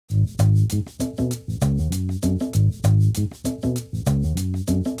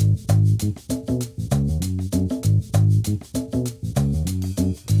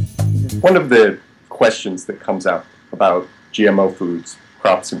One of the questions that comes out about GMO foods,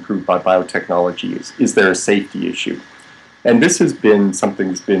 crops improved by biotechnology, is there a safety issue? And this has been something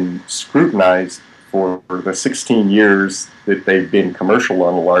that's been scrutinized for the 16 years that they've been commercial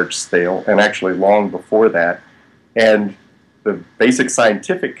on a large scale, and actually long before that. And the basic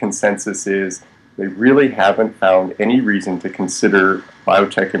scientific consensus is they really haven't found any reason to consider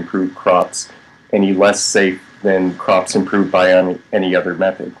biotech improved crops any less safe than crops improved by any other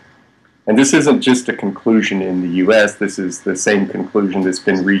method. And this isn't just a conclusion in the US, this is the same conclusion that's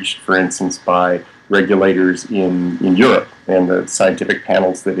been reached, for instance, by regulators in Europe and the scientific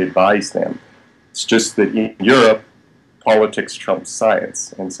panels that advise them. It's just that in Europe, politics trumps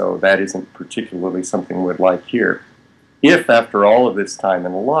science, and so that isn't particularly something we'd like here. If after all of this time,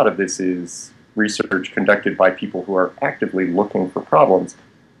 and a lot of this is research conducted by people who are actively looking for problems,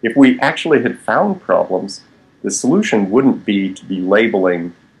 if we actually had found problems, the solution wouldn't be to be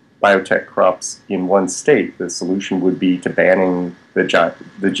labeling biotech crops in one state. The solution would be to banning the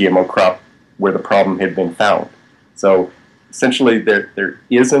GMO crop where the problem had been found. So essentially there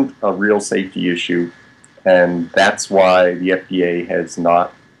isn't a real safety issue, and that's why the FDA has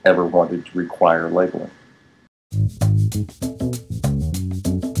not ever wanted to require labeling.